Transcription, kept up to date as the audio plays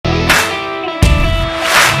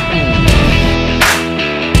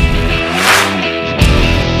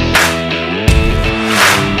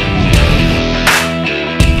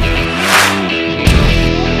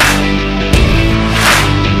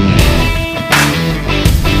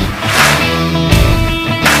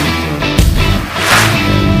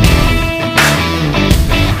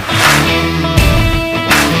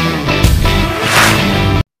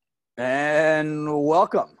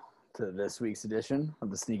to this week's edition of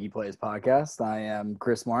the Sneaky Plays podcast. I am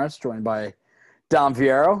Chris Morris, joined by Dom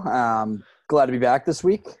Fierro. Glad to be back this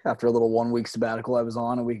week after a little 1 week sabbatical I was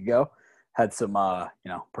on a week ago. Had some,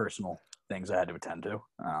 personal things I had to attend to.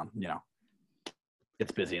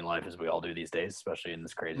 It's busy in life as we all do these days, especially in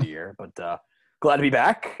this crazy year. But glad to be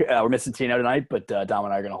back. We're missing Tino tonight, but Dom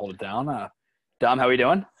and I are going to hold it down. Dom, how are we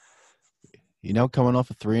doing? Coming off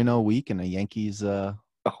a 3-0 week and a Yankees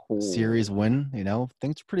series win,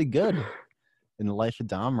 things are pretty good in the life of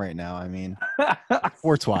Dom right now. I mean,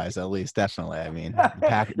 sports-wise, at least, definitely. I mean,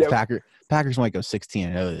 Packers might go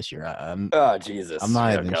 16-0 this year. Jesus. I'm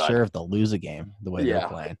not even sure if they'll lose a game the way they're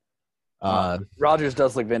playing. Rogers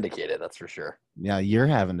does look vindicated, that's for sure. Yeah, you're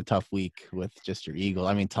having a tough week with just your Eagle.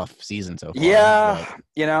 I mean, tough season so far.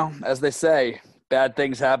 Yeah, as they say, bad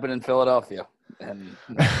things happen in Philadelphia. And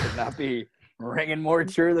that could not be ringing more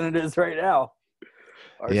true than it is right now.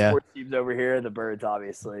 Our sports teams over here, the Birds,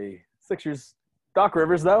 obviously. Sixers, Doc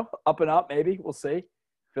Rivers, though, up and up, maybe. We'll see.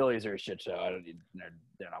 Phillies are a shit show.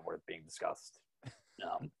 They're not worth being discussed.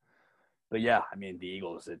 But yeah, I mean, the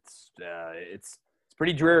Eagles, it's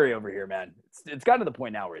pretty dreary over here, man. It's gotten to the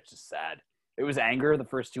point now where it's just sad. It was anger the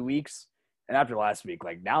first 2 weeks, and after last week,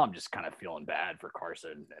 now I'm just kind of feeling bad for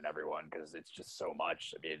Carson and everyone because it's just so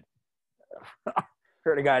much. I mean,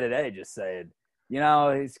 heard a guy today just saying, he's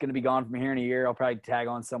going to be gone from here in a year. I'll probably tag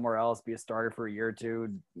on somewhere else, be a starter for a year or two,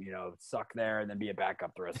 suck there, and then be a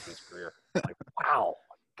backup the rest of his career. Like, wow,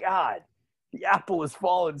 God, the apple has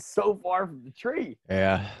fallen so far from the tree.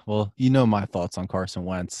 Yeah, well, my thoughts on Carson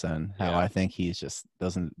Wentz and how I think he just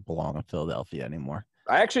doesn't belong in Philadelphia anymore.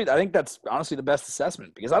 I think that's honestly the best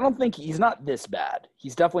assessment because I don't think he's not this bad.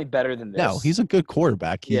 He's definitely better than this. No, he's a good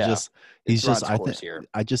quarterback. I just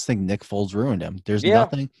think Nick Foles ruined him. There's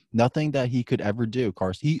nothing that he could ever do.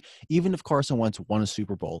 Even if Carson Wentz won a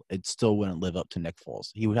Super Bowl, it still wouldn't live up to Nick Foles.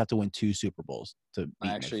 He would have to win 2 Super Bowls to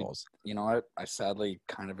beat Nick Foles. You know what? I sadly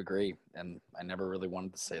kind of agree, and I never really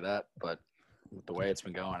wanted to say that, but with the way it's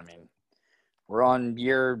been going, I mean,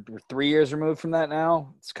 we're 3 years removed from that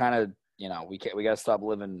now. It's kind of we got to stop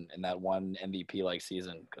living in that one MVP-like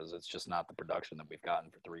season because it's just not the production that we've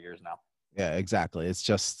gotten for 3 years now. Yeah, exactly. It's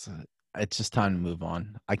just time to move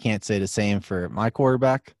on. I can't say the same for my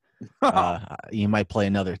quarterback. He might play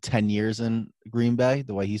another 10 years in Green Bay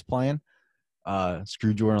the way he's playing.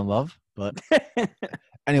 Screw Jordan Love, but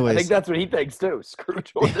anyways. I think that's what he thinks too. Screw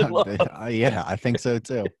Jordan Love. I think so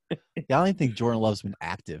too. I don't think Jordan Love's been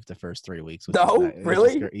active the first 3 weeks. No,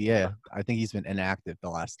 really? Yeah, I think he's been inactive the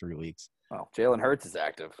last 3 weeks. Well, Jalen Hurts is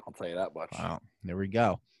active. I'll tell you that much. Wow, there we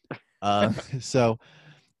go. So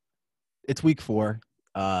it's week 4.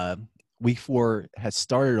 Week 4 has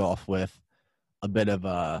started off with a bit of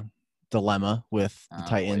a dilemma with the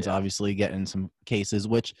Titans obviously getting some cases,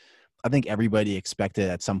 which I think everybody expected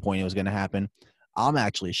at some point it was going to happen. I'm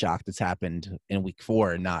actually shocked it's happened in week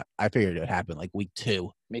 4 and not. I figured it would happen like week 2.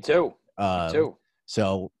 Me too.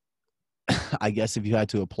 So I guess if you had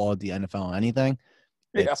to applaud the NFL on anything,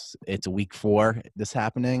 it's week 4 this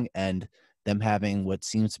happening and them having what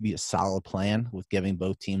seems to be a solid plan with giving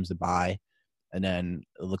both teams a bye. And then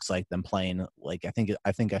it looks like them playing like I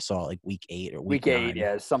think I saw like week 8 or week 9. 8,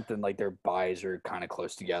 yeah, something like their buys are kind of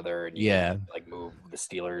close together, and you can, move the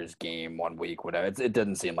Steelers game 1 week, whatever. It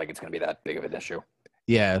doesn't seem like it's going to be that big of an issue.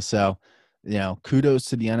 Yeah, so kudos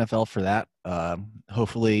to the NFL for that.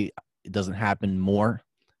 Hopefully it doesn't happen more.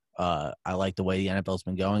 I like the way the NFL's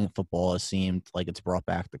been going. Football has seemed like it's brought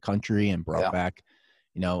back the country and brought back,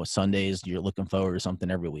 Sundays. You're looking forward to something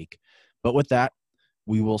every week. But with that,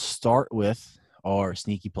 we will start with our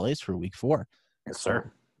sneaky plays for week 4. Yes,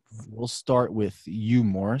 sir. We'll start with you,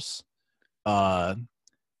 Morris.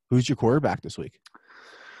 Who's your quarterback this week?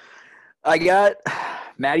 I got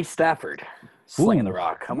Matty Stafford slinging the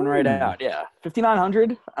rock, coming right out. Yeah,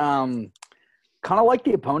 5,900. Kind of like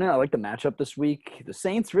the opponent. I like the matchup this week. The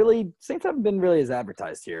Saints haven't been really as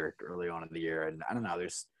advertised here early on in the year, and I don't know.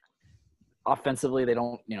 There's offensively, they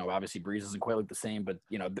don't, obviously Breeze isn't quite like the same, but,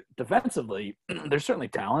 defensively, there's certainly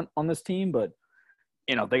talent on this team, but,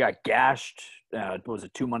 they got gashed, what was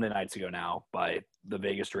it, 2 Monday nights ago now by the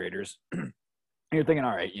Vegas Raiders. And you're thinking,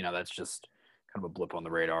 all right, that's just kind of a blip on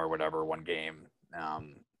the radar or whatever, one game.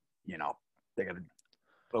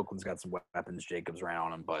 Oakland's got some weapons, Jacobs ran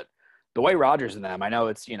on them, but the way Rodgers and them, I know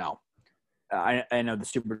it's, I know the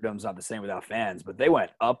Superdome's not the same without fans, but they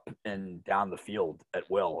went up and down the field at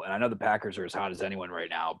will. And I know the Packers are as hot as anyone right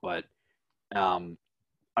now, but I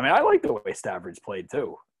like the way Stafford's played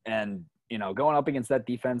too. And, going up against that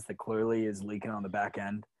defense that clearly is leaking on the back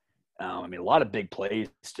end. A lot of big plays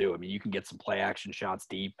too. You can get some play action shots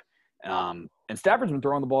deep. And Stafford's been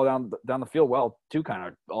throwing the ball down the field well too, kind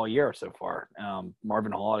of all year so far.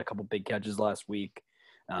 Marvin Hall had a couple big catches last week.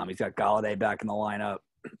 He's got Golladay back in the lineup.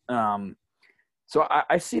 So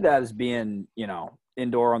I see that as being,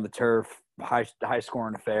 indoor on the turf, high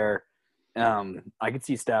scoring affair. I could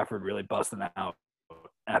see Stafford really busting out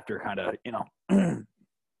after kind of,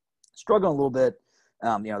 struggling a little bit.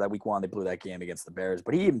 That week 1 they blew that game against the Bears,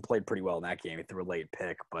 but he even played pretty well in that game. He threw a late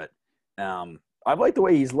pick, but I like the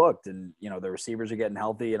way he's looked, and the receivers are getting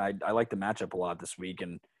healthy, and I like the matchup a lot this week.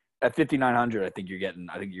 And at 5,900, I think you're getting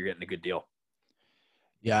a good deal.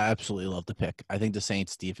 Yeah, I absolutely love the pick. I think the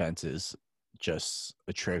Saints defense is just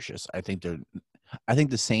atrocious. I think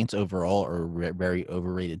the Saints overall are a very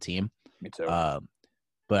overrated team. Me too.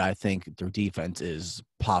 But I think their defense is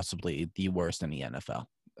possibly the worst in the NFL,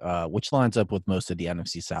 which lines up with most of the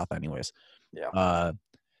NFC South anyways. Yeah.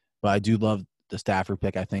 But I do love the Stafford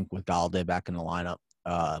pick. I think with Golladay back in the lineup,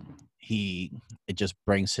 it just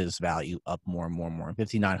brings his value up more and more and more.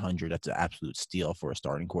 5,900, that's an absolute steal for a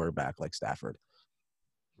starting quarterback like Stafford.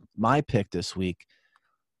 My pick this week,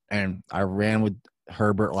 and I ran with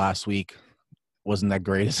Herbert last week, wasn't that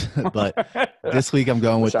great, but this week I'm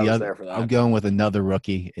going with I'm going with another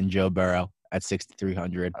rookie in Joe Burrow at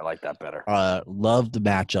 6,300. I like that better. Love the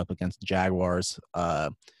matchup against the Jaguars.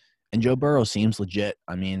 And Joe Burrow seems legit.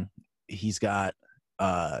 I mean, he's got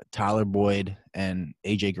Tyler Boyd and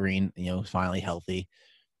AJ Green, finally healthy.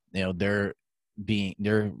 They're good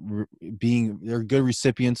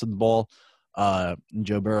recipients of the ball.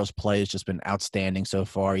 Joe Burrow's play has just been outstanding so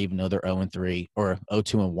far, even though they're 0-3 or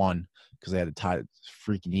 0-2-1 because they had to tie the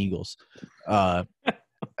freaking Eagles. It's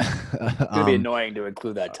gonna be annoying to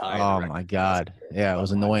include that tie. Oh my God. Yeah, it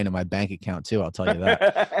was annoying in my bank account too, I'll tell you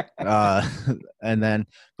that.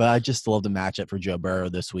 But I just love the matchup for Joe Burrow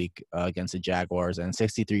this week against the Jaguars, and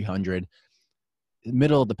 6,300,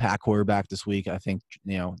 middle of the pack quarterback this week. I think,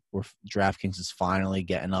 DraftKings is finally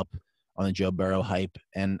getting up on the Joe Burrow hype.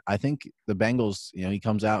 And I think the Bengals, he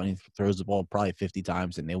comes out and he throws the ball probably 50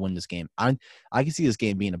 times and they win this game. I can see this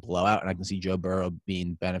game being a blowout, and I can see Joe Burrow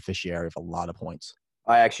being beneficiary of a lot of points.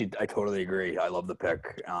 I totally agree. I love the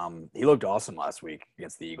pick. He looked awesome last week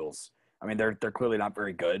against the Eagles. I mean, they're clearly not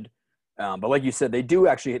very good. But like you said, they do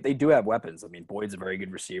have weapons. I mean, Boyd's a very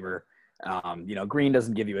good receiver. Green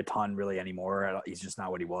doesn't give you a ton really anymore. He's just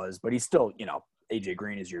not what he was, but he's still, AJ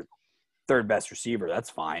Green is your third best receiver. That's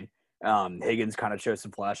fine. Higgins kind of showed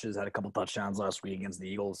some flashes, had a couple touchdowns last week against the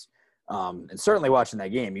Eagles. And certainly watching that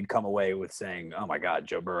game, you'd come away with saying, oh my God,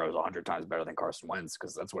 Joe Burrow is 100 times better than Carson Wentz,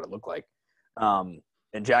 because that's what it looked like.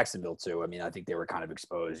 And Jacksonville too. I mean, I think they were kind of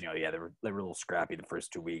exposed. They were a little scrappy the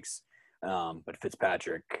first 2 weeks. But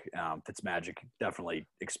Fitzmagic definitely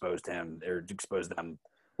exposed him. Or exposed them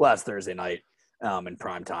last Thursday night in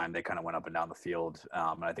prime time. They kind of went up and down the field.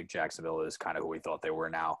 And I think Jacksonville is kind of who we thought they were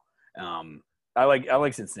now. I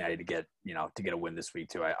like Cincinnati to get a win this week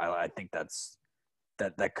too. I think that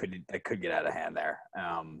could get out of hand there.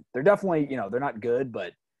 They're definitely they're not good,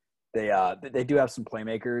 but they do have some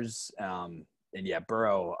playmakers. And yeah,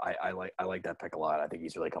 Burrow, I like that pick a lot. I think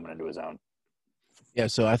he's really coming into his own. Yeah,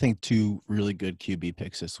 so I think 2 really good QB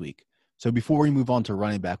picks this week. So before we move on to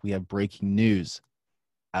running back, we have breaking news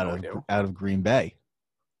out of Green Bay.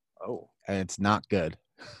 Oh, and it's not good.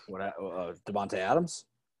 What? Devontae Adams?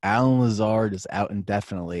 Allen Lazard is out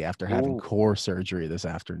indefinitely after having core surgery this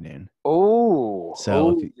afternoon. Oh,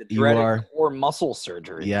 so the dreaded core muscle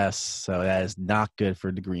surgery. Yes, so that is not good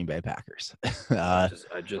for the Green Bay Packers. I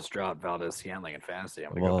just dropped Valdez-Scantling in fantasy.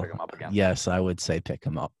 I'm going to go pick him up again. Yes, I would say pick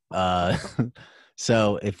him up.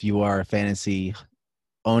 So if you are a fantasy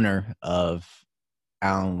owner of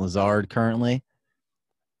Allen Lazard currently,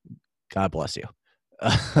 God bless you.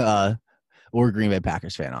 Or a Green Bay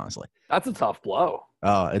Packers fan, honestly. That's a tough blow.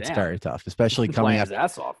 Oh, it's very tough, especially coming his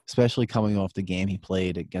ass off. Especially coming off the game he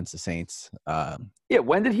played against the Saints. Yeah,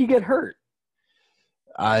 when did he get hurt?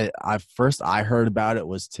 I heard about it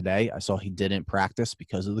was today. I saw he didn't practice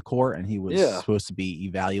because of the core, and he was supposed to be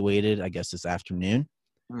evaluated, I guess, this afternoon.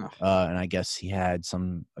 And I guess he had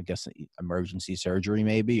some, emergency surgery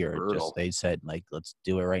maybe, or just they said let's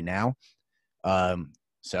do it right now.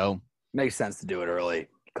 So makes sense to do it early.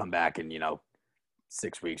 Come back in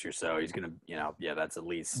 6 weeks or so. He's gonna that's at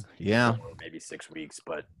least maybe 6 weeks,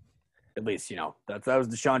 but at least that was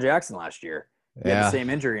Deshaun Jackson last year. He had the same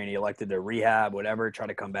injury and he elected to rehab, whatever, try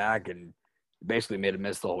to come back, and basically made him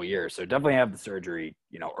miss the whole year. So definitely have the surgery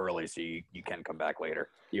early so you can come back later,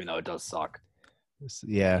 even though it does suck.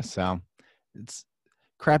 Yeah, so it's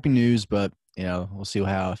crappy news, but we'll see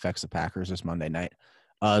how it affects the Packers this Monday night.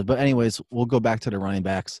 But anyways, we'll go back to the running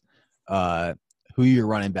backs. Who are your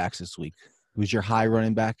running backs this week? Who's your high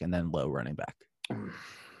running back and then low running back?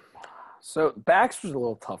 So backs was a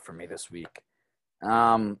little tough for me this week.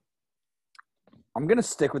 I'm going to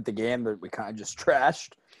stick with the game that we kind of just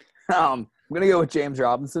trashed. I'm going to go with James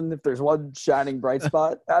Robinson. If there's one shining bright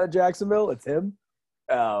spot out of Jacksonville, it's him.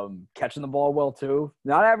 Catching the ball well, too.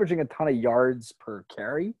 Not averaging a ton of yards per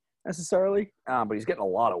carry necessarily, but he's getting a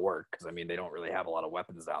lot of work because, I mean, they don't really have a lot of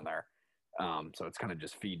weapons down there. So it's kind of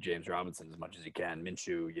just feed James Robinson as much as you can.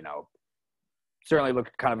 Minshew, certainly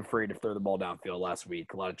looked kind of afraid to throw the ball downfield last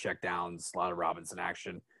week. A lot of check downs, a lot of Robinson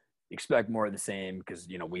action. Expect more of the same because,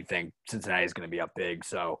 we think Cincinnati is going to be up big.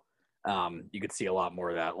 So you could see a lot more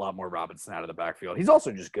of that, a lot more Robinson out of the backfield. He's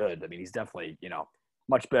also just good. I mean, he's definitely,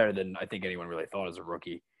 much better than I think anyone really thought as a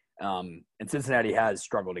rookie. And Cincinnati has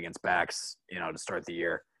struggled against backs, to start the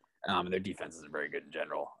year. And their defense isn't very good in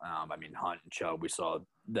general. I mean, Hunt and Chubb, we saw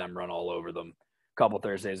them run all over them a couple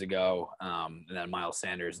Thursdays ago. And then Miles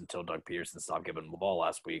Sanders until Doug Peterson stopped giving him the ball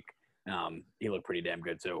last week. He looked pretty damn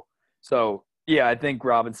good too. So, yeah, I think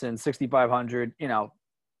Robinson, 6,500,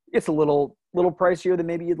 it's a little pricier than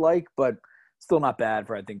maybe you'd like, but still not bad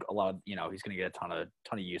for, I think, a lot of, he's going to get a ton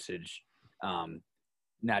of usage.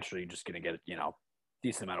 Naturally, just going to get,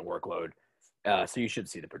 decent amount of workload. So you should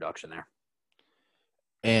see the production there.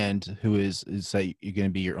 And who is that you going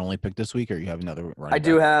to be your only pick this week, or you have another running back?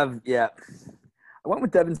 do have, yeah. I went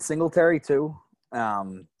with Devin Singletary too.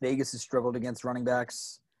 Vegas has struggled against running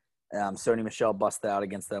backs. Sony Michel busted out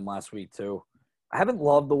against them last week too. I haven't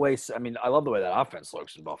loved the way – I mean, I love the way that offense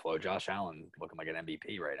looks in Buffalo. Josh Allen looking like an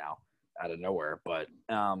MVP right now out of nowhere. But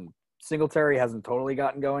Singletary hasn't totally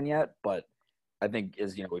gotten going yet. But I think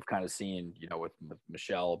as, we've kind of seen, with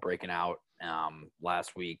Michelle breaking out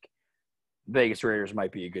last week, Vegas Raiders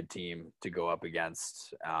might be a good team to go up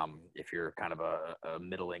against if you're kind of a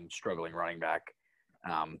middling, struggling running back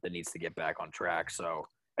that needs to get back on track. So,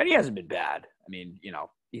 and he hasn't been bad. I mean,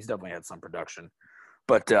 he's definitely had some production.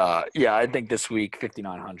 But, yeah, I think this week,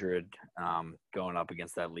 5,900 going up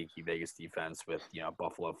against that leaky Vegas defense with,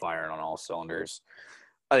 Buffalo firing on all cylinders.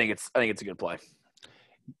 I think it's a good play.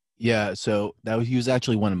 Yeah, so he was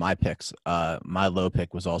actually one of my picks. My low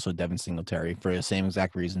pick was also Devin Singletary for the same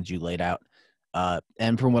exact reasons you laid out.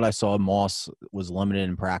 And from what I saw, Moss was limited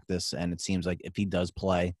in practice, and it seems like if he does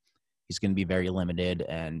play, he's going to be very limited.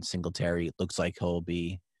 And Singletary looks like he'll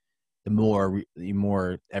be the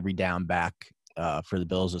more every down back for the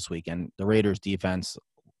Bills this weekend. The Raiders defense,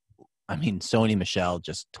 I mean, Sony Michel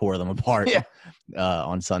just tore them apart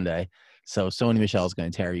on Sunday. So Sony Michel is going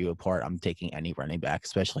to tear you apart. I'm taking any running back,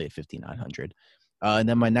 especially at 5,900. And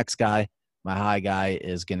then my next guy, my high guy,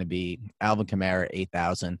 is going to be Alvin Kamara,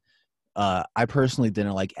 8,000. I personally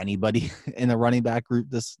didn't like anybody in the running back group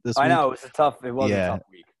this week. I know it was a tough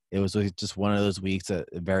week. It was just one of those weeks that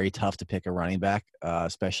very tough to pick a running back,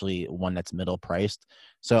 especially one that's middle priced.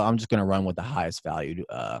 So I'm just going to run with the highest valued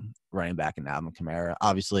running back in Alvin Kamara.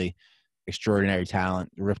 Obviously, extraordinary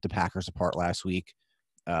talent, ripped the Packers apart last week.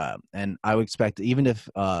 And I would expect, even if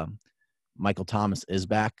Michael Thomas is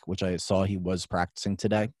back, which I saw he was practicing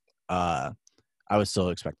today, I would still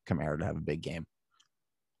expect Kamara to have a big game.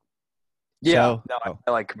 Yeah,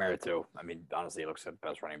 I like Kamara too. I mean, honestly, he looks like the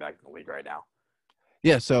best running back in the league right now.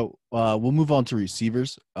 Yeah, so we'll move on to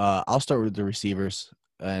receivers. I'll start with the receivers.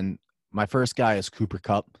 And my first guy is Cooper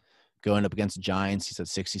Kupp going up against the Giants. He's at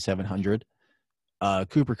 6,700.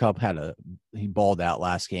 Cooper Kupp he balled out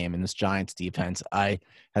last game in this Giants defense. I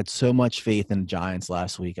had so much faith in the Giants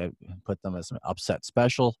last week. I put them as an upset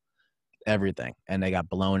special, everything. And they got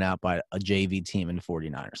blown out by a JV team in the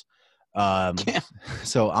 49ers.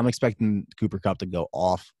 So I'm expecting Cooper Kupp to go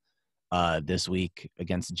off this week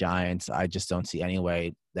against the Giants. I just don't see any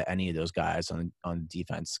way that any of those guys on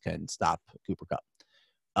defense can stop Cooper Kupp.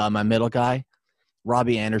 My middle guy,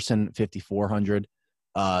 Robbie Anderson, 5,400.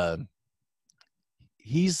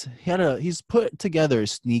 He's put together a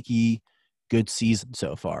sneaky good season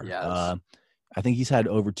so far. Yes. I think he's had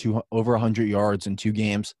over 100 yards in 2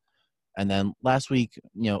 games. And then last week,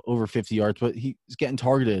 over 50 yards, but he's getting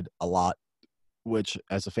targeted a lot, which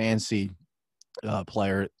as a fantasy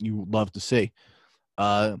player, you love to see.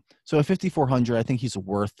 So at 5,400, I think he's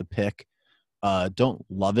worth the pick. Don't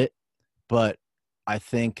love it, but I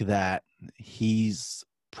think that he's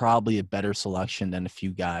probably a better selection than a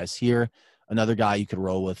few guys here. Another guy you could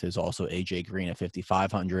roll with is also AJ Green at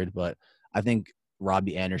 5,500, but I think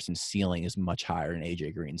Robbie Anderson's ceiling is much higher than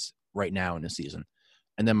AJ Green's right now in the season.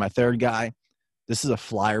 And then my third guy, this is a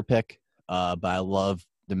flyer pick, but I love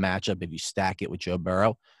the matchup if you stack it with Joe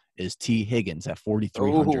Burrow, is T. Higgins at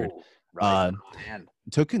 4,300. Right.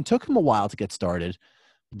 Took him a while to get started.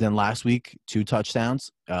 Then last week, 2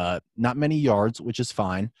 touchdowns, not many yards, which is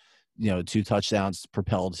fine. 2 touchdowns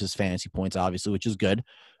propelled his fantasy points, obviously, which is good.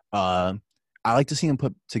 I like to see him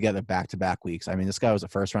put together back-to-back weeks. I mean, this guy was a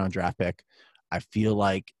first-round draft pick. I feel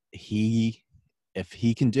like if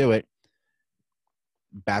he can do it,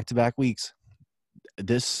 back-to-back weeks,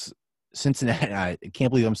 this Cincinnati, I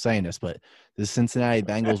can't believe I'm saying this, but this Cincinnati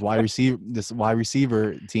Bengals wide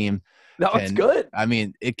receiver team. No, it's good. I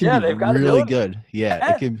mean, it can be really good.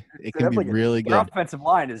 Yeah, it can be really good. Their offensive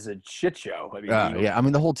line is a shit show. I mean, I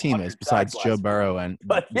mean, the whole team is, besides Joe Burrow and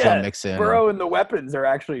Joe Mixon. Burrow and the weapons are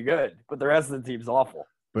actually good, but the rest of the team's awful.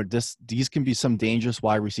 But these can be some dangerous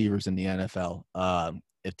wide receivers in the NFL.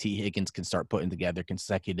 If T. Higgins can start putting together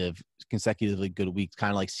consecutively good weeks,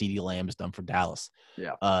 kind of like CeeDee Lamb has done for Dallas.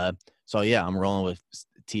 Yeah. So yeah, I'm rolling with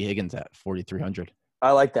T. Higgins at 4,300.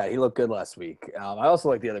 I like that. He looked good last week. I also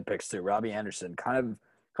like the other picks too. Robbie Anderson kind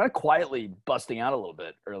of quietly busting out a little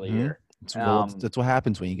bit early here. That's what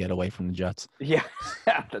happens when you get away from the Jets. Yeah,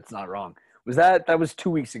 that's not wrong. That was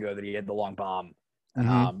 2 weeks ago that he had the long bomb.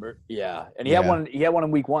 Mm-hmm. And he had one. He had one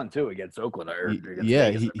in week 1 too against Oakland.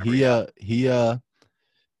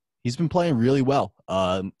 He's been playing really well.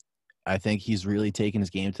 I think he's really taken his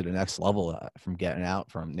game to the next level from getting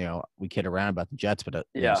out from, we kid around about the Jets, but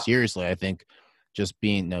seriously, I think just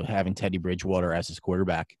being, having Teddy Bridgewater as his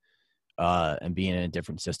quarterback and being in a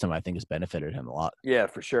different system, I think has benefited him a lot. Yeah,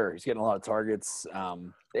 for sure. He's getting a lot of targets.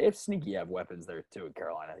 They have weapons there too in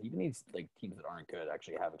Carolina. Even these teams that aren't good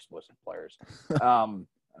actually have explosive players.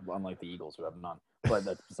 Unlike the Eagles who have none. But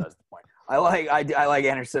that's besides the point. I like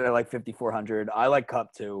Anderson. I like 5,400. I like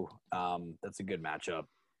Kupp too. That's a good matchup.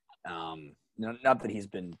 Not that he's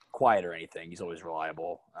been quiet or anything. He's always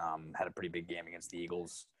reliable. Had a pretty big game against the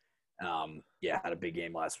Eagles. Had a big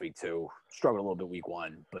game last week too. Struggled a little bit week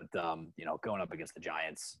 1, but going up against the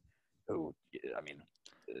Giants, who, I mean,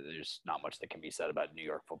 there's not much that can be said about New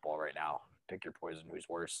York football right now. Pick your poison. Who's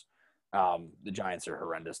worse? The Giants are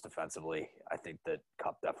horrendous defensively. I think that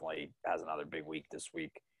Kupp definitely has another big week this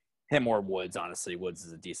week. Him or Woods, honestly. Woods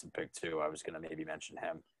is a decent pick too. I was going to maybe mention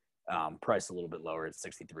him. Price a little bit lower at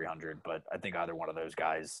 6,300, but I think either one of those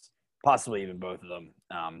guys, possibly even both of them,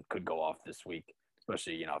 could go off this week,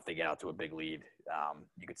 especially, if they get out to a big lead.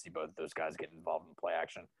 You could see both of those guys getting involved in play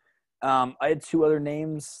action. I had 2 other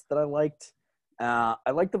names that I liked.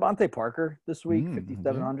 I like Devontae Parker this week,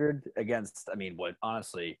 5,700 against,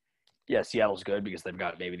 honestly, Seattle's good because they've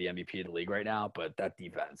got maybe the MVP of the league right now, but that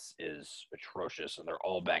defense is atrocious and they're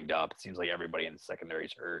all banged up. It seems like everybody in the secondary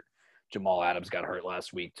is hurt. Jamal Adams got hurt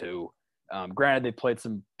last week too. Granted, they played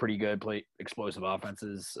some pretty good, explosive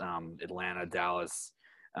offenses. Atlanta, Dallas,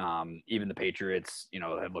 even the Patriots,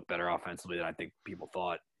 have looked better offensively than I think people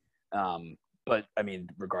thought. But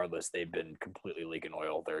regardless, they've been completely leaking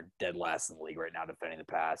oil. They're dead last in the league right now defending the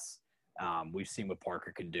pass. We've seen what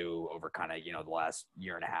Parker can do over kind of, the last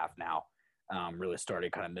year and a half now. Really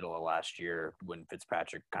started kind of middle of last year when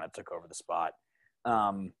Fitzpatrick kind of took over the spot.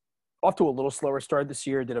 Off to a little slower start this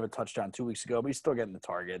year. Did have a touchdown 2 weeks ago, but he's still getting the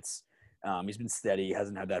targets. He's been steady. He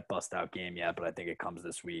hasn't had that bust-out game yet, but I think it comes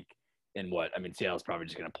this week. Seattle's probably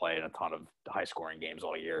just going to play in a ton of high-scoring games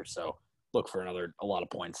all year. So look for a lot of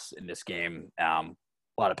points in this game. A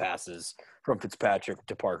lot of passes from Fitzpatrick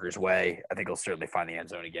to Parker's way. I think he'll certainly find the end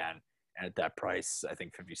zone again. And at that price, I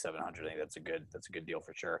think 5,700. I think that's a good deal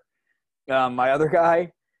for sure. My other guy, I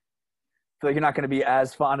feel like you're not going to be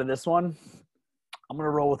as fond of this one. I'm going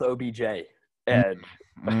to roll with OBJ. And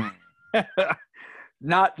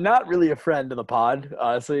not really a friend of the pod,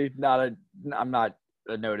 honestly. I'm not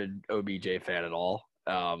a noted OBJ fan at all.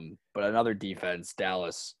 But another defense,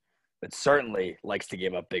 Dallas, that certainly likes to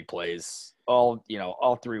give up big plays all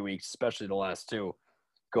 3 weeks, especially the last 2,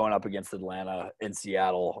 going up against Atlanta and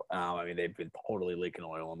Seattle. They've been totally leaking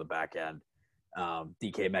oil on the back end.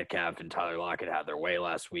 DK Metcalf and Tyler Lockett had their way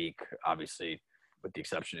last week, obviously, with the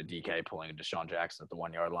exception of DK pulling Deshaun Jackson at the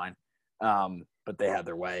 1-yard line. But they had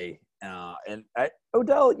their way. And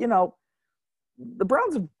Odell, the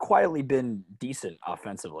Browns have quietly been decent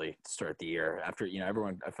offensively to start the year. After,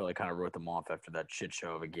 everyone, I feel like, kind of wrote them off after that shit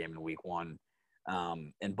show of a game in week 1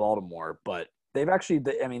 in Baltimore. But they've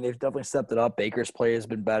definitely stepped it up. Baker's play has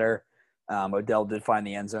been better. Odell did find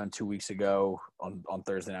the end zone 2 weeks ago on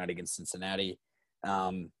Thursday night against Cincinnati.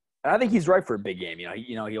 And I think he's right for a big game.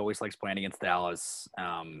 He always likes playing against Dallas.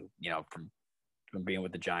 From being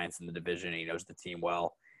with the Giants in the division, he knows the team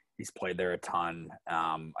well. He's played there a ton.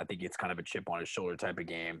 I think it's kind of a chip on his shoulder type of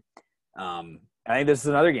game. I think this is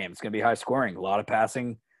another game. It's going to be high scoring, a lot of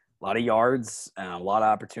passing, a lot of yards, a lot of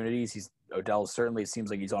opportunities. Odell certainly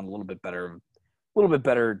seems like he's on a little bit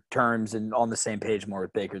better terms and on the same page more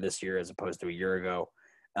with Baker this year as opposed to a year ago.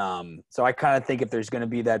 So I kind of think if there's going to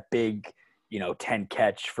be that big, 10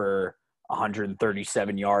 catch for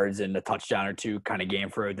 137 yards and a touchdown or two kind of game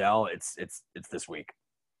for Odell, it's this week.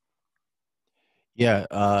 Yeah,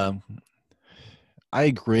 I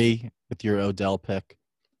agree with your Odell pick.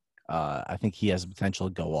 I think he has the potential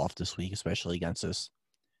to go off this week, especially against this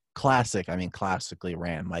classically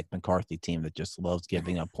ran Mike McCarthy team that just loves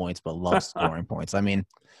giving up points but loves scoring points. I mean,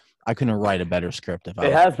 I couldn't write a better script if I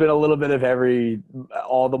It has been a little bit of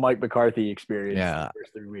all the Mike McCarthy experience in the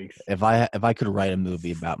first 3 weeks. If I could write a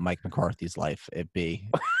movie about Mike McCarthy's life, it'd be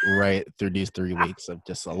right through these 3 weeks of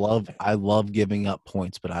just I love giving up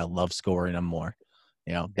points, but I love scoring them more.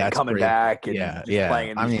 That's coming great. back and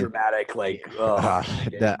playing in these dramatic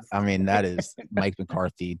that is Mike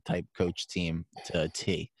McCarthy type coach team to a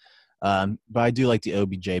T. But I do like the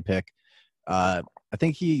OBJ pick. I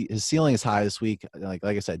think his ceiling is high this week. Like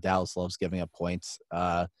I said, Dallas loves giving up points.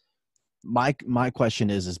 My question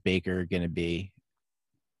is Baker going to be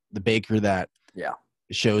the Baker that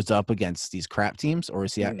shows up against these crap teams, or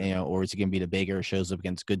is he or is he going to be the Baker who shows up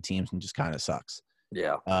against good teams and just kind of sucks?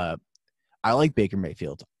 Yeah. I like Baker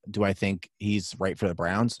Mayfield. Do I think he's right for the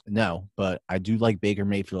Browns? No, but I do like Baker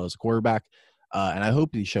Mayfield as a quarterback. And I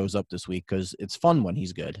hope he shows up this week because it's fun when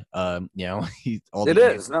he's good. For sure. All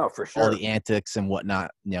the antics and whatnot,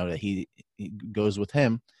 that he goes with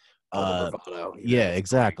him.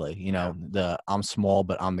 Exactly. The I'm small,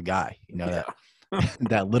 but I'm the guy.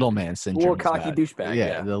 That little man syndrome. Little cocky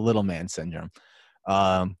douchebag. The little man syndrome.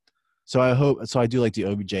 So I do like the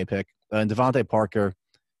OBJ pick. And Devontae Parker,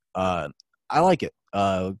 I like it.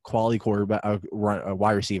 Quality quarterback,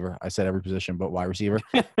 wide receiver. I said every position but wide receiver.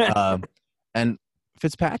 And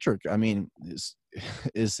Fitzpatrick,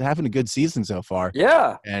 is having a good season so far.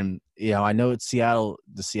 Yeah. And, I know it's the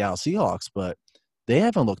Seattle Seahawks, but they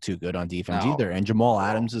haven't looked too good on defense either. And Jamal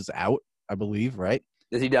Adams is out, I believe, right?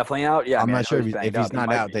 Is he definitely out? Yeah. I'm not sure if he's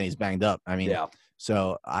not out, then he's banged up.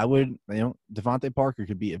 So I would, Devontae Parker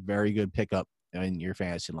could be a very good pickup in your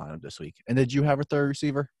fantasy lineup this week. And did you have a third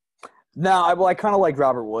receiver? No, I kind of like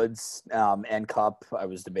Robert Woods and Kupp. I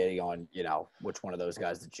was debating on, which one of those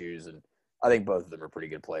guys to choose, and I think both of them are pretty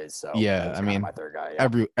good plays. So yeah, my third guy.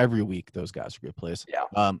 Yeah. Every week those guys are good plays. Yeah.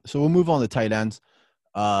 So we'll move on to tight ends.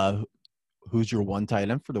 Who's your one tight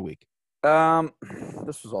end for the week?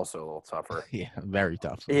 This was also a little tougher. Yeah, very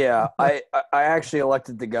tough. Yeah, I actually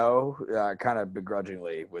elected to go kind of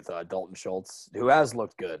begrudgingly with Dalton Schultz, who has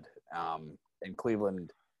looked good. In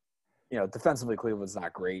Cleveland, defensively Cleveland's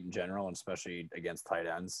not great in general, and especially against tight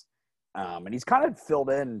ends. And he's kind of filled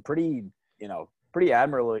in pretty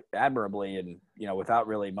admirably, and without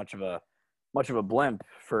really much of a blimp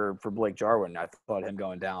for Blake Jarwin. I thought him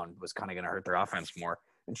going down was kind of going to hurt their offense more.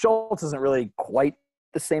 And Schultz isn't really quite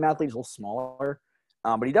the same athlete; he's a little smaller,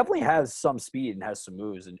 but he definitely has some speed and has some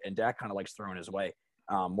moves. And Dak kind of likes throwing his way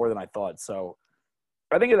more than I thought. So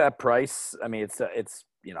I think at that price, it's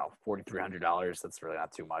 $4,300. That's really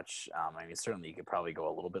not too much. Certainly you could probably go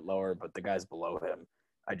a little bit lower, but the guys below him,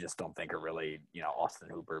 I just don't think are really, Austin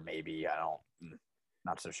Hooper, maybe.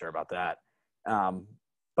 Not so sure about that.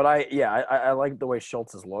 But I like the way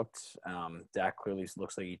Schultz has looked. Dak clearly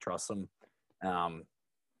looks like he trusts him.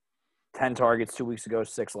 10 targets 2 weeks ago,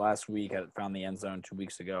 6 last week. I found the end zone 2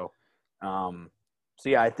 weeks ago.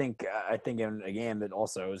 I think in a game that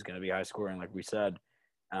also is going to be high scoring, like we said.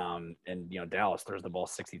 Dallas throws the ball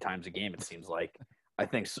 60 times a game, it seems like. I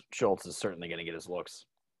think Schultz is certainly going to get his looks.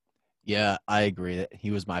 Yeah, I agree that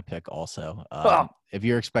he was my pick also. If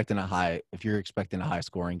you're expecting a high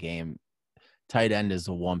scoring game, tight end is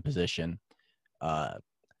the one position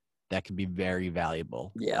that can be very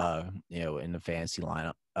valuable. Yeah. In the fantasy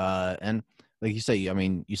lineup. And like you say,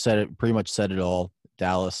 you pretty much said it all.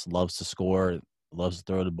 Dallas loves to score, loves to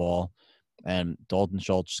throw the ball, and Dalton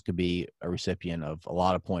Schultz could be a recipient of a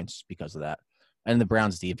lot of points because of that. And the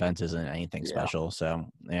Browns' defense isn't anything special. So,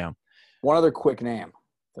 yeah. One other quick name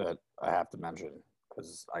that I have to mention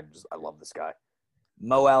because I love this guy.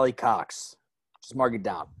 Mo Alley Cox. Just mark it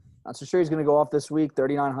down. Not so sure he's going to go off this week,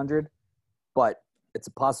 3,900, but it's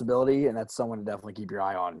a possibility, and that's someone to definitely keep your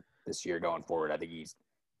eye on this year going forward. I think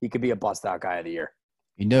he could be a bust-out guy of the year.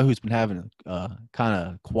 Who's been having a kind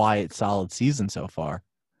of quiet, solid season so far?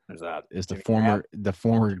 Who's that? Is the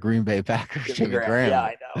former Green Bay Packers, Jimmy Graham. Yeah,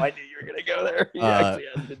 I know. I knew you were going to go there. He actually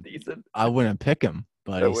has been decent. I wouldn't pick him,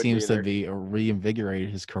 but he seems to be reinvigorated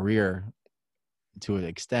his career to an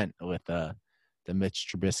extent with the Mitch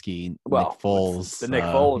Trubisky, Nick Foles. The Nick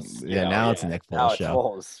Foles. Now it's a Nick Foles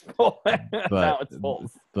show. Now it's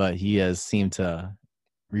Foles. But he has seemed to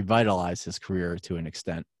revitalize his career to an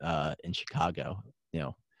extent in Chicago.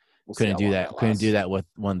 We'll see Couldn't how do long that. Couldn't lasts. do that with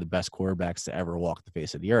one of the best quarterbacks to ever walk the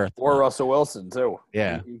face of the earth. Or Russell Wilson too.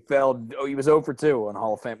 Yeah, he failed. Oh, he was 0 for 2 on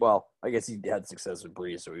Hall of Fame. Well, I guess he had success with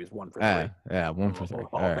Breeze, so he was 1 for 3. Yeah, 1 for 3.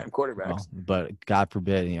 Hall of Fame quarterbacks. Well, but God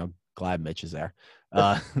forbid, glad Mitch is there.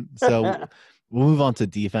 So we'll move on to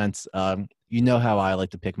defense. You know how I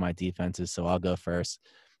like to pick my defenses, so I'll go first.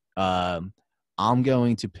 I'm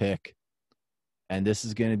going to pick, and this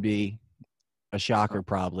is going to be a shocker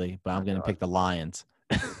probably, but I'm going to pick the Lions.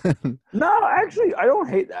 No, actually, I don't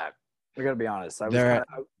hate that. I got to be honest. They're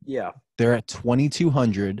at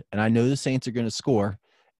 2,200, and I know the Saints are going to score,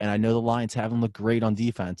 and I know the Lions haven't looked great on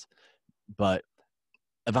defense, but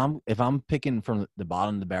if I'm picking from the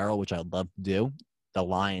bottom of the barrel, which I'd love to do, the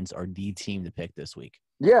Lions are the team to pick this week.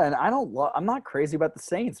 Yeah, and I'm not crazy about the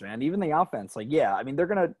Saints, man. Even the offense, I mean, they're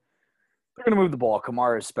gonna move the ball.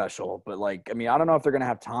 Kamara is special, but I don't know if they're gonna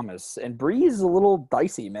have Thomas, and Breeze is a little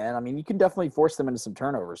dicey, man. I mean, you can definitely force them into some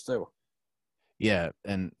turnovers too. Yeah,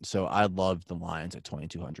 and so I love the Lions at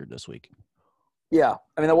 2,200 this week. Yeah,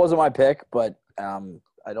 I mean that wasn't my pick, but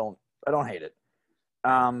I don't hate it.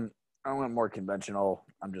 I went more conventional.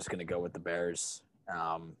 I'm just gonna go with the Bears.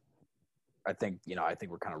 I think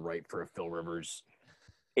we're kind of right for a Phil Rivers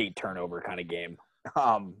 8 turnover kind of game.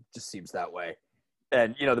 Just seems that way.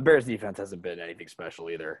 And, the Bears defense hasn't been anything special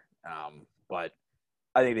either. But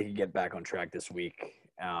I think they can get back on track this week.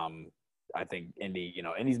 I think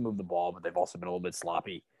Indy's moved the ball, but they've also been a little bit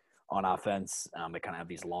sloppy on offense. They kind of have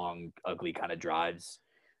these long, ugly kind of drives.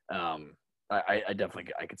 I definitely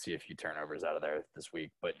could see a few turnovers out of there this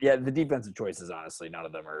week. But, yeah, the defensive choices, honestly, none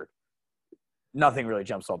of them are – nothing really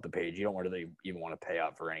jumps off the page. You don't really even want to pay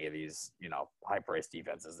up for any of these, high-priced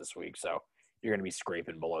defenses this week. So you're going to be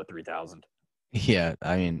scraping below 3,000. Yeah,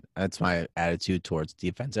 I mean, that's my attitude towards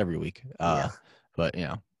defense every week. But,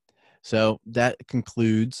 so that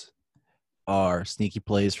concludes our sneaky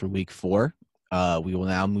plays for week 4. We will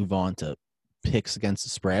now move on to picks against the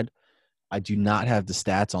spread. I do not have the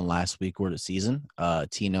stats on last week or the season.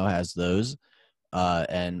 Tino has those.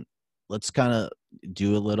 And let's kind of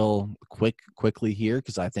do a little quickly here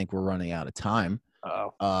because I think we're running out of time.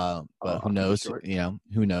 But who knows?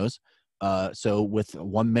 Who knows? So with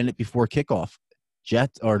 1 minute before kickoff,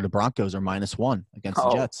 the Broncos are -1 against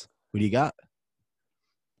the Jets. Who do you got?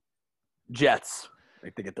 Jets. I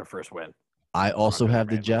think they get their first win. I also have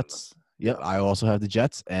the Jets. Yep, I also have the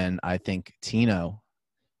Jets, and I think Tino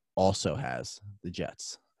also has the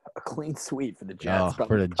Jets. A clean sweep for the Jets.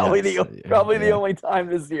 Probably the only time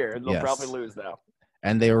this year. They'll probably lose now.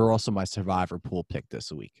 And they were also my survivor pool pick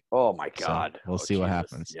this week. Oh my God! So we'll see what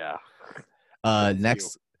happens. Yeah.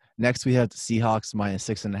 Next we have the Seahawks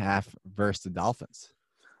 -6.5 versus the Dolphins.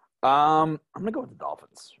 I'm gonna go with the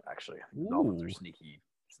Dolphins. Actually, the Dolphins are sneaky,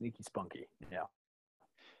 spunky. Yeah.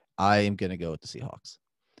 I am gonna go with the Seahawks.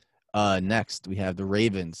 Next we have the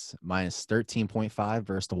Ravens -13.5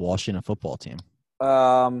 versus the Washington football team.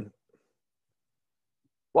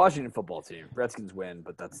 Washington football team. Redskins win,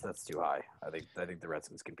 but that's too high. I think the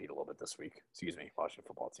Redskins compete a little bit this week. Excuse me, Washington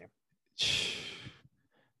football team.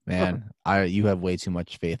 Man, you have way too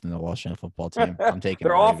much faith in the Washington football team. I'm taking.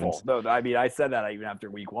 They're awful. No, I mean I said that even after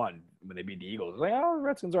week 1 when they beat the Eagles. The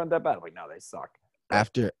Redskins aren't that bad. I'm like, no, they suck.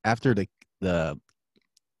 After the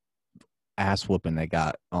ass whooping they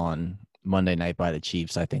got on Monday night by the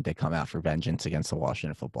Chiefs, I think they come out for vengeance against the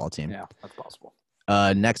Washington football team. Yeah, that's possible.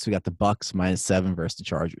 Next, we got the Bucks -7 versus the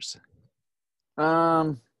Chargers.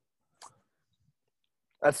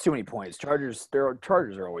 That's too many points. Chargers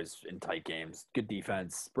are always in tight games. Good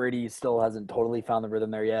defense. Brady still hasn't totally found the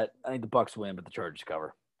rhythm there yet. I think the Bucks win, but the Chargers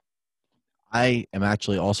cover. I am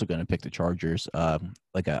actually also going to pick the Chargers. I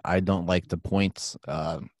don't like the points.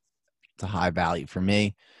 It's a high value for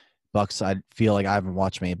me. Bucks, I feel like I haven't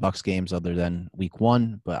watched many Bucks games other than week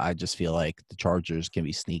 1, but I just feel like the Chargers can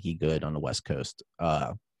be sneaky good on the West Coast.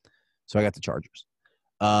 So I got the Chargers.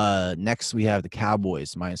 Next, we have the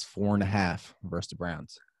Cowboys -4.5 versus the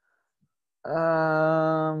Browns.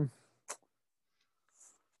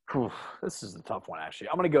 This is a tough one, actually.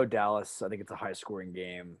 I'm going to go Dallas. I think it's a high-scoring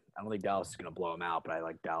game. I don't think Dallas is going to blow them out, but I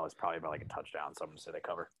like Dallas probably by a touchdown, so I'm going to say they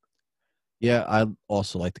cover. Yeah, I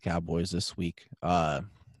also like the Cowboys this week.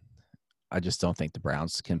 I just don't think the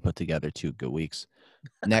Browns can put together 2 good weeks.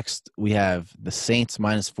 Next, we have the Saints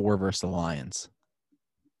 -4 versus the Lions.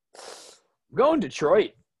 I'm going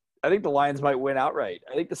Detroit. I think the Lions might win outright.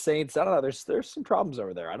 I think the Saints, I don't know, there's some problems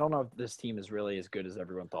over there. I don't know if this team is really as good as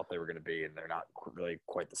everyone thought they were going to be, and they're not really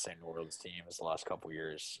quite the same New Orleans team as the last couple of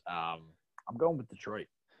years. I'm going with Detroit.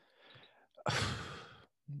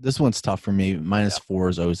 This one's tough for me. -4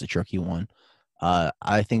 is always a tricky one.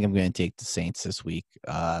 I think I'm going to take the Saints this week.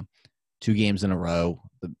 2 games in a row,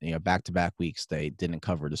 back-to-back weeks, they didn't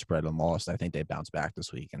cover the spread and lost. I think they bounced back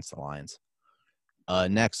this week against the Lions.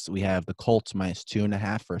 Next, we have the Colts minus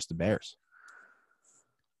 2.5 versus the Bears.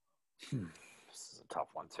 This is a tough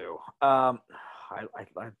one, too. I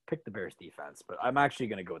picked the Bears defense, but I'm actually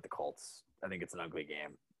going to go with the Colts. I think it's an ugly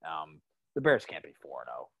game. The Bears can't be 4-0,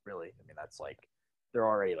 really. I mean, that's like they're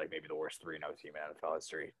already like maybe the worst 3-0 team in NFL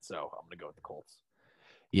history. So I'm going to go with the Colts.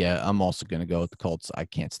 Yeah, I'm also going to go with the Colts. I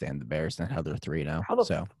can't stand the Bears and how they're 3-0. How the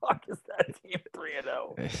fuck is that team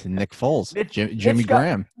 3-0? Nick Foles, Jimmy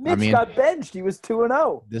Graham. Mitch got benched. He was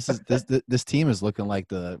 2-0. This team is looking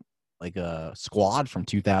like a squad from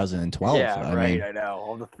 2012. Yeah, right. I know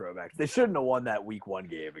all the throwbacks. They shouldn't have won that Week 1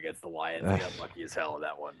 game against the Lions. They got lucky as hell in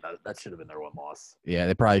that one. That should have been their one loss. Yeah,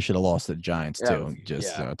 they probably should have lost to the Giants too.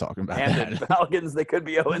 Talking about and that. the Falcons, they could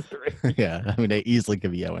be 0-3. Yeah, I mean they easily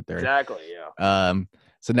could be 0-3. Exactly. Yeah.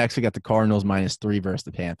 So next we got the Cardinals minus 3 versus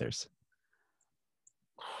the Panthers.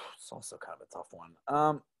 It's also kind of a tough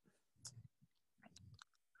one.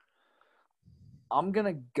 I'm going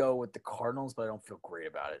to go with the Cardinals, but I don't feel great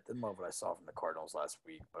about it. Didn't love what I saw from the Cardinals last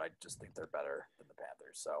week, but I just think they're better than the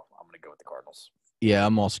Panthers. So I'm going to go with the Cardinals. Yeah,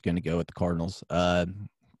 I'm also going to go with the Cardinals.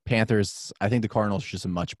 Panthers, I think the Cardinals are just a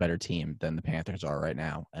much better team than the Panthers are right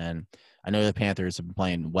now. And I know the Panthers have been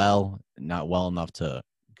playing well, not well enough to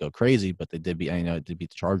go crazy, but they did beat the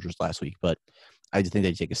Chargers last week. But I just think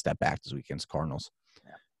they take a step back this week against Cardinals.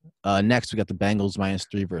 Yeah. Next, we got the Bengals minus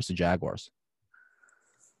 3 versus the Jaguars.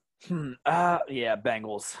 Yeah,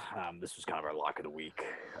 Bengals. This was kind of our lock of the week.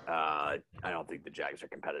 I don't think the Jags are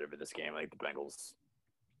competitive in this game. I think the Bengals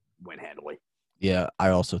win handily. Yeah, I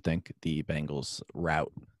also think the Bengals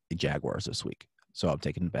rout the Jaguars this week. So I'm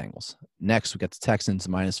taking the Bengals. Next, we got the Texans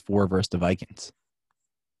minus 4 versus the Vikings.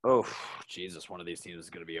 Oh, Jesus. One of these teams is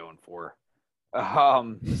going to be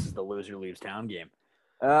 0-4. This is the loser leaves town game.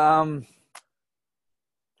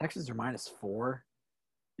 Texans are minus 4.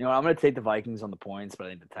 I'm going to take the Vikings on the points, but I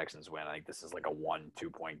think the Texans win. I think this is like a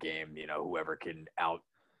 1-2 point game. Whoever can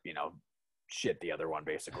shit the other one,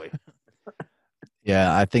 basically.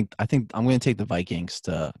 Yeah, I think I'm going to take the Vikings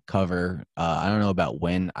to cover. I don't know about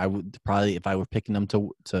win. I would probably, if I were picking them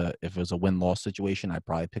to if it was a win-loss situation, I'd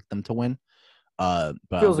probably pick them to win. But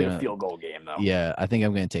feels like a field goal game, though. Yeah, I think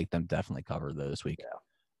I'm going to take them definitely cover though this week.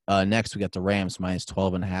 Yeah. Next, we got the Rams minus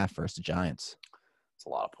 12.5 versus the Giants. It's a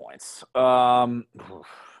lot of points.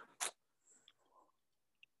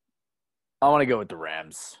 I want to go with the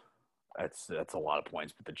Rams. That's a lot of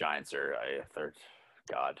points, but the Giants are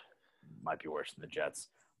might be worse than the Jets.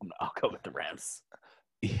 I'll go with the Rams.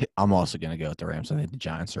 I'm also going to go with the Rams. I think the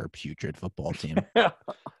Giants are a putrid football team.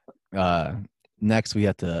 Next, we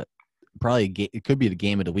have to it could be the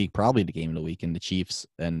game of the week, probably the game of the week, in the Chiefs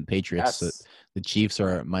and Patriots. Yes. The Chiefs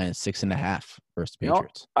are minus 6.5 versus the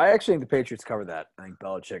Patriots. I actually think the Patriots cover that. I think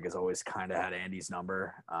Belichick has always kind of had Andy's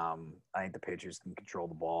number. I think the Patriots can control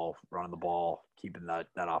the ball, running the ball, keeping that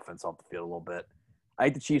offense off the field a little bit. I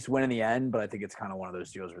think the Chiefs win in the end, but I think it's kind of one of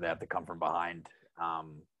those deals where they have to come from behind. I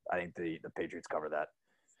think the Patriots cover that.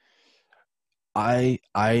 I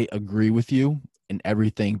agree with you in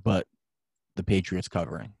everything, but the Patriots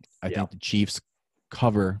covering. I think the Chiefs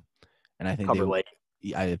cover, and I think cover late.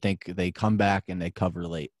 I think they come back and they cover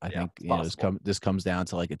late. I think this comes down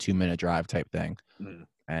to like a 2-minute drive type thing,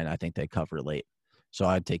 and I think they cover late. So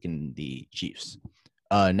I've taken the Chiefs.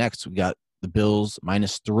 Next, we got the Bills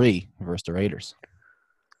minus 3 versus the Raiders.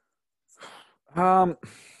 It's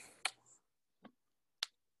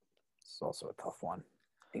also a tough one.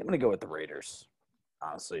 I think I'm going to go with the Raiders,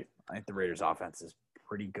 honestly. I think the Raiders' offense is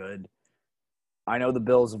pretty good. I know the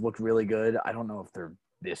Bills have looked really good. I don't know if they're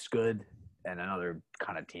this good. And another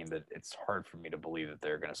kind of team that it's hard for me to believe that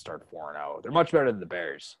they're going to start 4-0. They're much better than the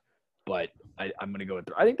Bears, but I'm going to go with.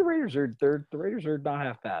 I think the Raiders are not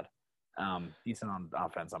half bad. Decent on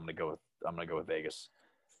offense. I'm going to go with Vegas.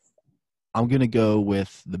 I'm going to go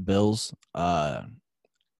with the Bills.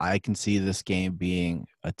 I can see this game being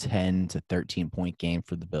a 10 to 13 point game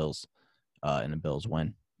for the Bills, and the Bills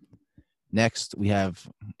win. Next, we have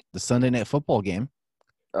the Sunday Night Football game,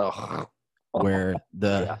 where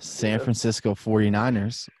the San Francisco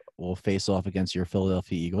 49ers will face off against your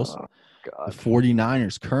Philadelphia Eagles. Oh, God. The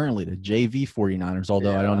 49ers currently, the JV 49ers,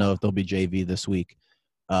 although I don't know if they'll be JV this week.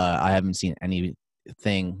 I haven't seen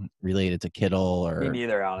anything related to Kittle or me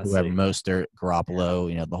neither, honestly. whoever, Mostert, Garoppolo,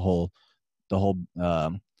 the whole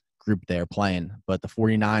group there playing. But the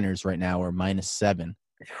 49ers right now are minus 7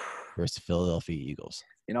 versus the Philadelphia Eagles.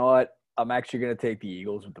 You know what? I'm actually going to take the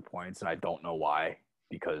Eagles with the points, and I don't know why.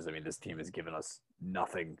 Because, I mean, this team has given us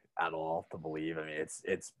nothing at all to believe. I mean,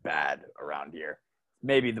 it's bad around here.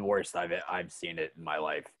 Maybe the worst I've seen it in my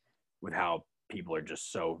life. with how people are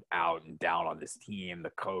just so out and down on this team,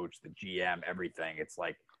 the coach, the GM, everything. It's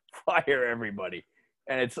like fire everybody.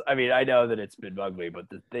 And I know that it's been ugly, but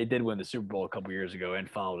they did win the Super Bowl a couple years ago and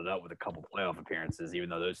followed it up with a couple playoff appearances, even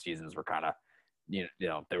though those seasons were kind of,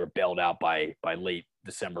 they were bailed out by late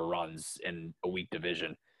December runs in a weak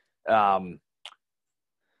division.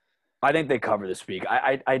 I think they cover this week.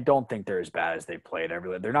 I don't think they're as bad as they played.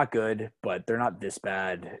 They're not good, but they're not this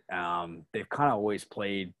bad. They've kind of always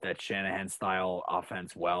played that Shanahan style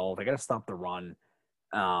offense well. They got to stop the run.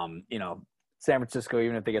 San Francisco,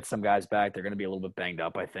 even if they get some guys back, they're going to be a little bit banged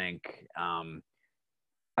up, I think. I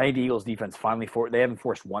think the Eagles defense they haven't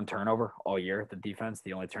forced one turnover all year, the defense.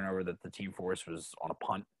 The only turnover that the team forced was on a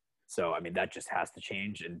punt. So, that just has to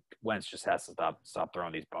change, and Wentz just has to stop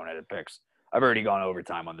throwing these boneheaded picks. I've already gone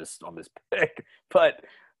overtime on this pick, but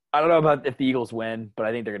I don't know about if the Eagles win, but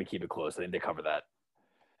I think they're going to keep it close. I think they cover that.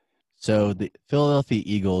 So the Philadelphia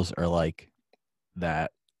Eagles are like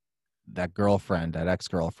that girlfriend, that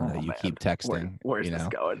ex-girlfriend that you keep texting. Where's this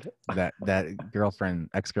going? that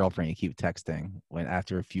ex-girlfriend you keep texting when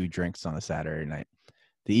after a few drinks on a Saturday night.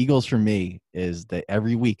 The Eagles for me is that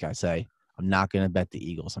every week I say, I'm not going to bet the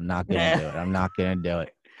Eagles. I'm not going to do it. I'm not going to do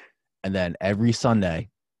it. And then every Sunday,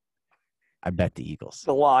 I bet the Eagles.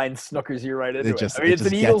 The line snookers you right into it. It's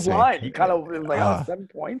an Eagles line. You kind of like 7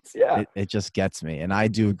 points. Yeah. It just gets me. And I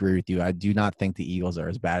do agree with you. I do not think the Eagles are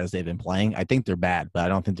as bad as they've been playing. I think they're bad, but I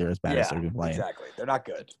don't think they're as bad as they've been playing. Exactly. They're not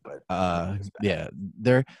good, but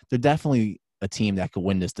they're definitely a team that could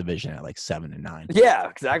win this division at like 7-9. Yeah,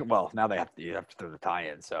 exactly. Well, now you have to throw the tie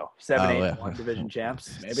in. So 7-8-1 division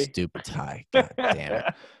champs, maybe. Stupid tie. God damn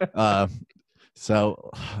it. So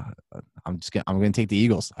I'm gonna take the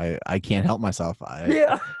Eagles. I can't help myself. You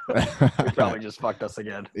probably just fucked us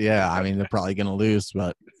again. Yeah, they're probably gonna lose,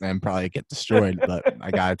 and probably get destroyed. But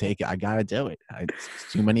I gotta take it. I gotta do it.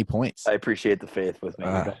 It's too many points. I appreciate the faith with me.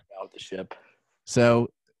 Out the ship. So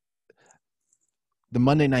the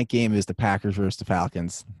Monday night game is the Packers versus the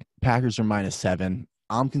Falcons. Packers are -7.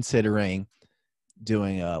 I'm considering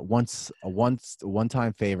doing a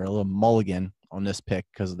one-time favor, a little mulligan on this pick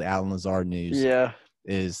because of the Allen Lazard news. Yeah.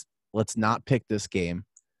 Is let's not pick this game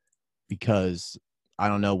because I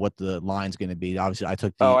don't know what the line's going to be. Obviously, I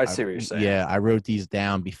took I see what you're saying. Yeah, I wrote these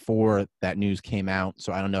down before that news came out,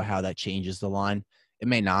 so I don't know how that changes the line. It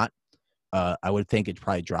may not. I would think it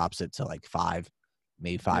probably drops it to like 5,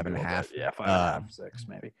 maybe 5.5. Yeah, 5.5, 6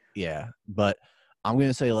 maybe. Yeah, but I'm going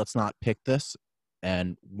to say let's not pick this,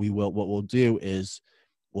 and what we'll do is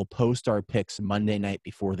we'll post our picks Monday night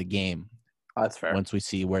before the game. That's fair. Once we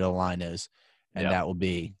see where the line is, and that will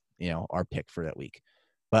be, our pick for that week.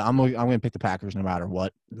 But I'm going to pick the Packers no matter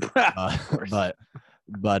what. But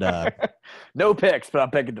no picks, but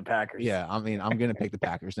I'm picking the Packers. Yeah, I'm going to pick the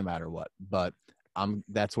Packers no matter what. But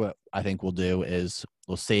that's what I think we'll do is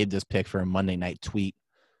we'll save this pick for a Monday night tweet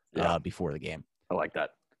before the game. I like that.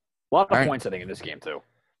 A lot of points, I think, in this game too.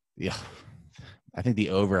 Yeah. I think the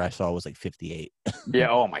over I saw was like 58. Yeah.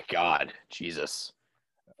 Oh my God. Jesus.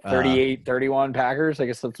 38-31 Packers. I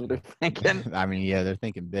guess that's what they're thinking. They're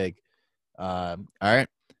thinking big. All right.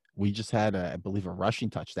 We just had, I believe, a rushing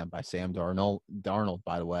touchdown by Sam Darnold,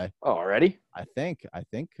 by the way. Oh, already? I think. Let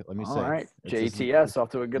me see. All right. JTS off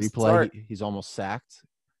to a good start. He's almost sacked.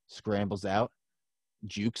 Scrambles out.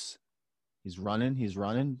 Jukes. He's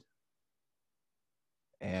running.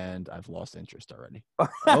 And I've lost interest already.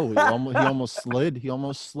 He almost slid. He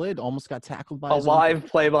almost got tackled by a live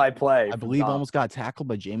play-by-play. I believe almost got tackled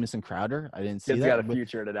by Jamison Crowder. I didn't see that. He's got a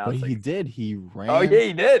future in announcing. But he did. He ran. Oh, yeah,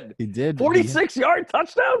 he did. He did. 46-yard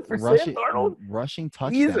touchdown for Sam Darnold. Rushing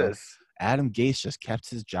touchdown. Jesus. Adam Gase just kept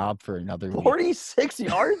his job for another 46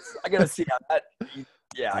 yards? I got to see how that –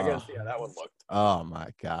 I got to see how that one looked. Oh, my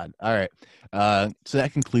God. All right. So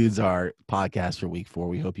that concludes our podcast for week 4.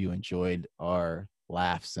 We hope you enjoyed our –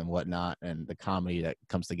 laughs and whatnot and the comedy that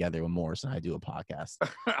comes together when Morris and I do a podcast.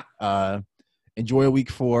 Enjoy week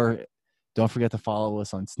 4. Don't forget to follow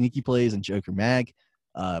us on Sneaky Plays and Joker Mag.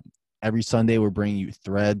 Every Sunday we're bringing you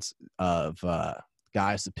threads of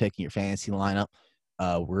guys to pick in your fantasy lineup.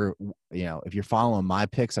 If you're following my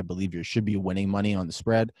picks, I believe you should be winning money on the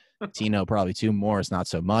spread. Tino probably too. Morris not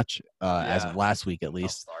so much as of last week at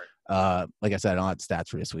least. Like I said, I don't have stats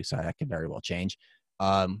for this week, so that can very well change.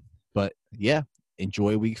 But yeah.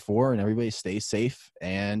 Enjoy week 4 and everybody stay safe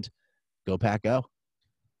and go Pack Go.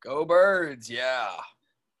 Go Birds. Yeah.